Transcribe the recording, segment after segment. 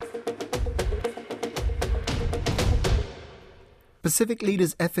Pacific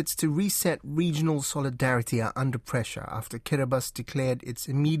leaders' efforts to reset regional solidarity are under pressure after Kiribati declared its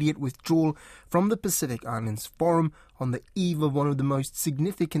immediate withdrawal from the Pacific Islands Forum on the eve of one of the most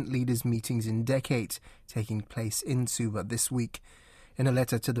significant leaders' meetings in decades, taking place in Suva this week. In a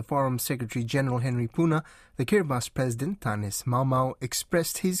letter to the Forum's Secretary-General Henry Puna, the Kiribati President Tanis Maumau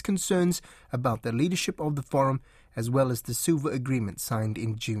expressed his concerns about the leadership of the Forum as well as the Suva Agreement signed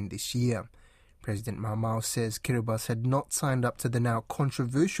in June this year. President Maumau says Kiribati had not signed up to the now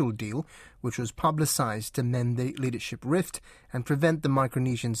controversial deal, which was publicized to mend the leadership rift and prevent the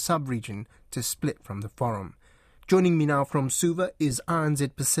Micronesian sub-region to split from the Forum. Joining me now from Suva is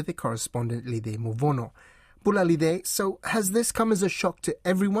RNZ Pacific correspondent Lide Movono. Pula Lide, so has this come as a shock to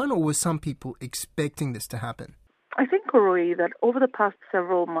everyone, or were some people expecting this to happen? I think, Koroi, that over the past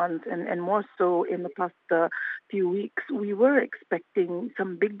several months and more so in the past few weeks, we were expecting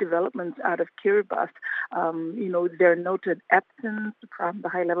some big developments out of Kiribati. Their noted absence from the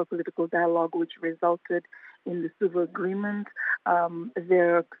high-level political dialogue, which resulted in the Suva Agreement,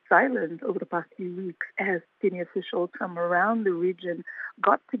 their silence over the past few weeks as senior officials from around the region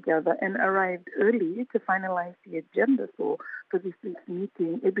got together and arrived early to finalize the agenda for this week's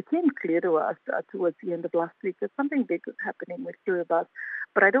meeting. It became clear to us towards the end of last week that something big was happening with Kiribati,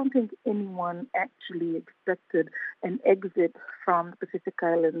 but I don't think anyone actually expected an exit from the Pacific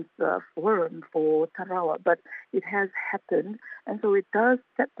Islands Forum for Tarawa, but it has happened, and so it does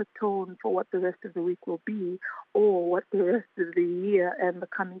set the tone for what the rest of the week will be, or what the rest of the year and the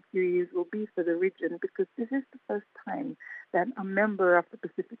coming few years will be for the region, because this is the first time that a member of the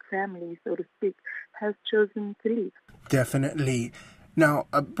Pacific family, so to speak, has chosen to leave. Definitely. Now,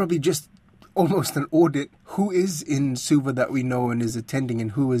 probably just almost an audit. Who is in Suva that we know and is attending,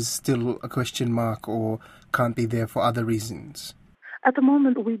 and who is still a question mark or can't be there for other reasons? At the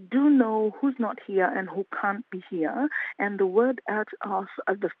moment, we do know who's not here and who can't be here. And the word out of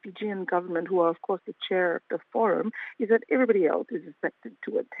the Fijian government, who are, of course, the chair of the forum, is that everybody else is expected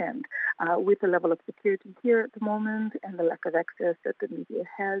to attend. With the level of security here at the moment and the lack of access that the media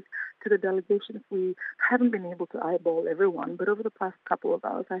has to the delegations, we haven't been able to eyeball everyone. But over the past couple of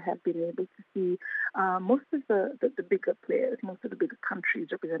hours, I have been able to see most of the bigger players, most of the bigger countries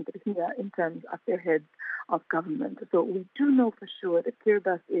represented here in terms of their heads of government. So we do know for sure that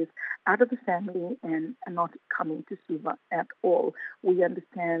Kiribati is out of the family and not coming to Suva at all. We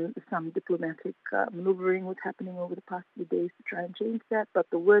understand some diplomatic maneuvering was happening over the past few days to try and change that, but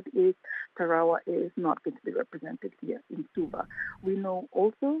the word is Tarawa is not going to be represented here in Suva. We know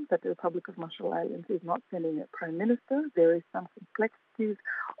also that the Republic of Marshall Islands is not sending a prime minister. There is some complexities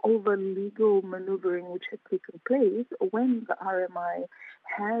over legal maneuvering which had taken place when the RMI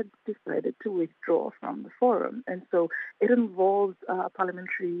had decided to withdraw from the forum. And so it involves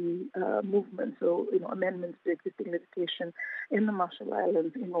parliamentary movement, so amendments to existing legislation in the Marshall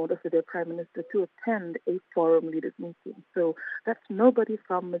Islands in order for their prime minister to attend a forum leaders meeting. So that's nobody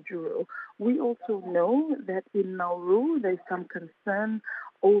from Majuro. We also know that in Nauru there's some concern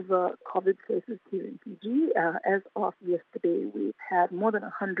over COVID cases here in Fiji. As of yesterday, we've had more than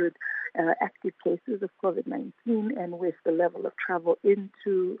 100 active cases of COVID-19, and with the level of travel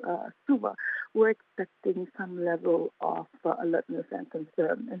into Suva, we're expecting some level of alertness and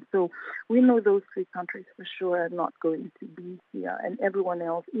concern. And so we know those three countries for sure are not going to be here, and everyone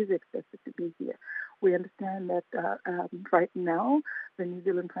else is expected to be here. We understand that right now, the New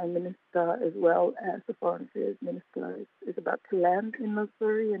Zealand Prime Minister, as well as the Foreign Affairs Minister, is about to land in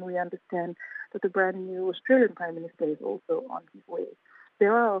Lopburi, and we understand that the brand new Australian Prime Minister is also on his way.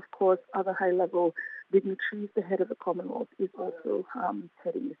 There are, of course, other high-level dignitaries. The head of the Commonwealth is also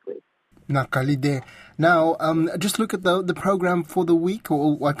heading this way. Nakalide. Now, just look at the program for the week,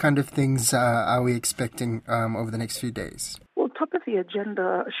 or what kind of things are we expecting over the next few days? Well, top of the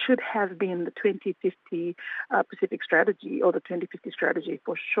agenda should have been the 2050 Pacific Strategy, or the 2050 Strategy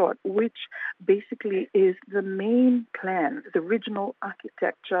for short, which basically is the main plan, the regional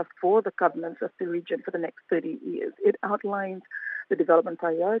architecture for the governance of the region for the next 30 years. It outlines the development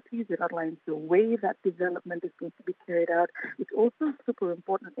priorities. It outlines the way that development is going to be carried out. It's also super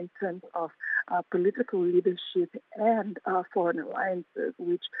important in terms of political leadership and foreign alliances,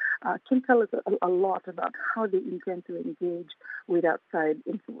 which can tell us a lot about how they intend to engage with outside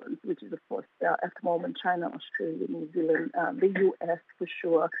influence, which is, of course, at the moment, China, Australia, New Zealand, the U.S. for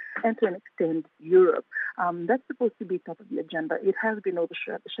sure, and to an extent, Europe. That's supposed to be top of the agenda. It has been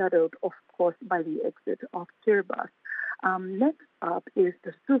overshadowed, of course, by the exit of Kiribati. Next up is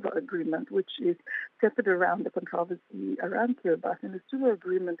the Suva Agreement, which is centered around the controversy around Kiribati. And the Suva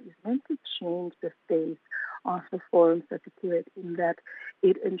Agreement is meant to change the face of the Forum Secretariat in that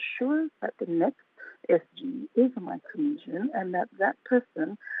it ensures that the next SG is a Micronesian, and that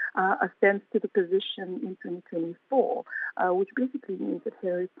person ascends to the position in 2024, which basically means that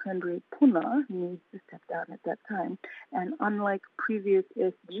Henry Puna needs to step down at that time. And unlike previous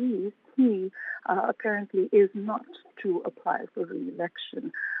SGs, he apparently is not to apply for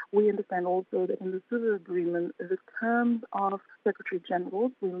re-election. We understand also that in the Suva Agreement, the terms of Secretary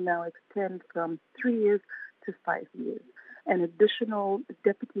Generals will now extend from 3 years to 5 years. An additional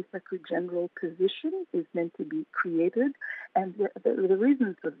Deputy Secretary General position is meant to be created, and the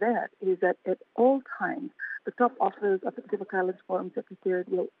reason for that is that at all times, the top office of the Pacific Islands Forum Secretariat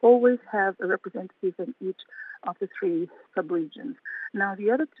will always have a representative in each of the 3 sub-regions. Now,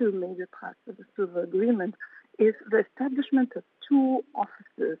 the other 2 major parts of the Suva Agreement is the establishment of 2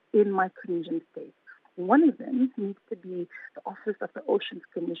 offices in Micronesian states. One of them needs to be the Office of the Oceans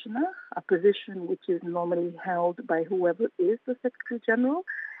Commissioner, a position which is normally held by whoever is the Secretary General.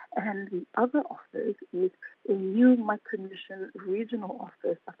 And the other office is a new Micronesian regional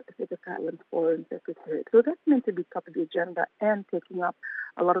office of the Pacific Islands Foreign Secretariat. So that's meant to be top of the agenda and taking up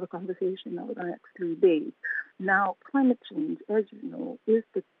a lot of the conversation over the next 3 days. Now, climate change, as you know, is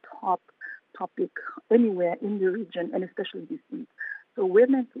the top topic anywhere in the region, and especially this week. So we're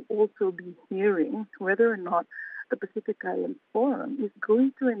meant to also be hearing whether or not the Pacific Islands Forum is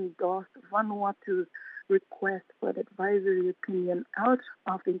going to endorse Vanuatu's request for an advisory opinion out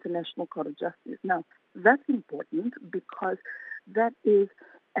of the International Court of Justice. Now, that's important because that is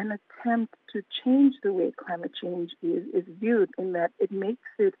an attempt to change the way climate change is viewed, in that it makes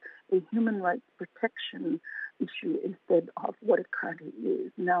it a human rights protection issue instead of what it currently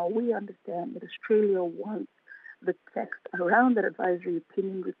is. Now, we understand that Australia wants the text around that advisory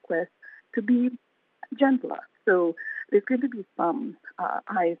opinion request to be gentler. So there's going to be some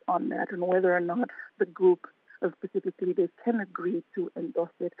eyes on that and whether or not the group of Pacific leaders can agree to endorse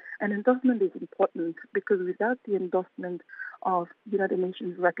it. And endorsement is important because without the endorsement of United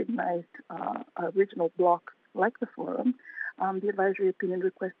Nations recognized regional blocs like the Forum, the advisory opinion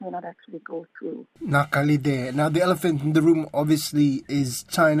request may not actually go through. Nakali there. Now, the elephant in the room obviously is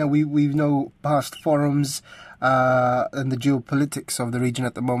China. We know past forums and the geopolitics of the region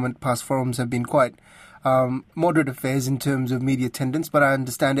at the moment. Past forums have been quite moderate affairs in terms of media attendance, but I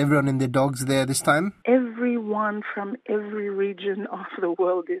understand everyone and their dogs there this time. Everyone from every region of the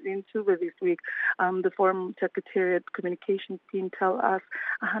world is in Suva this week. The Forum Secretariat Communications team tell us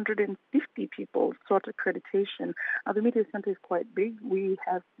 150 people sought accreditation. The media center is quite big. We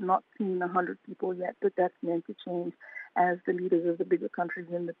have not seen 100 people yet, but that's meant to change as the leaders of the bigger countries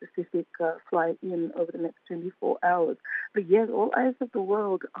in the Pacific fly in over the next 24 hours. But yes, all eyes of the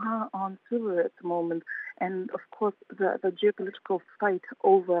world are on Suva at the moment. And of course, the geopolitical fight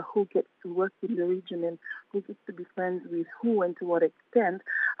over who gets to work in the region and who gets to be friends with who and to what extent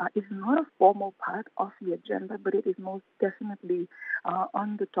is not a formal part of the agenda, but it is most definitely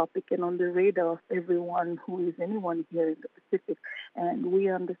on the topic and on the radar of everyone who is anyone here in the Pacific. And we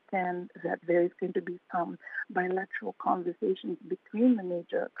understand that there is going to be some bilateral conversations between the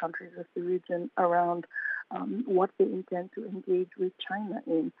major countries of the region around what they intend to engage with China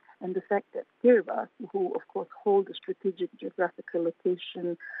in. And the fact that Kiribati, who of course hold a strategic geographical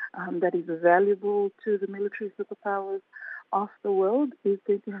location that is valuable to the military superpowers of the world, is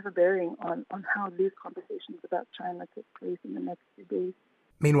going to have a bearing on how these conversations about China take place in the next few days.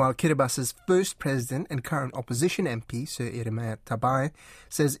 Meanwhile, Kiribati's first president and current opposition MP, Sir Ieremia Tabai,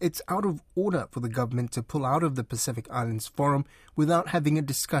 says it's out of order for the government to pull out of the Pacific Islands Forum without having a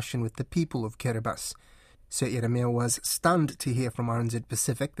discussion with the people of Kiribati. Sir Ieremia was stunned to hear from RNZ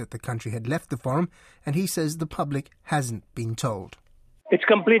Pacific that the country had left the forum, and he says the public hasn't been told. It's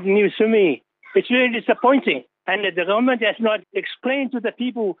complete news to me. It's really disappointing. And the government has not explained to the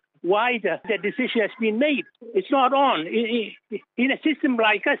people why the decision has been made. It's not on. In a system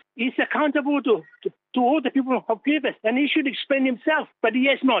like us, he's accountable to all the people of Kiribati, and he should explain himself. But he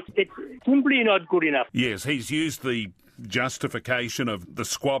has not. It's simply not good enough. Yes, he's used the justification of the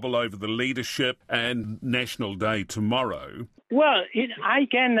squabble over the leadership and National Day tomorrow. Well, I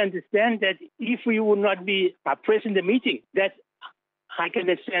can understand that if we would not be present in the meeting, that I can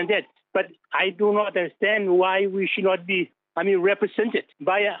understand that. But I do not understand why we should not be, represented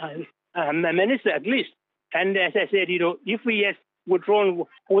by a minister at least. And as I said, if we have withdrawn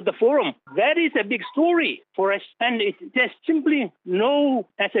with the forum, that is a big story for us. And there's simply no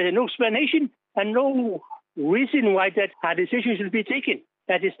explanation and no reason why that decision should be taken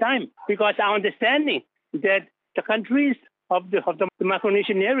at this time. Because our understanding that the countries of the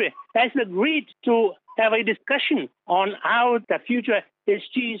Micronesian area has agreed to have a discussion on how the future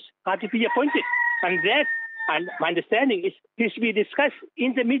SGs are to be appointed. And that, and my understanding, is to be discussed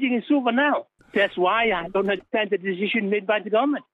in the meeting in Suva now. That's why I don't understand the decision made by the government.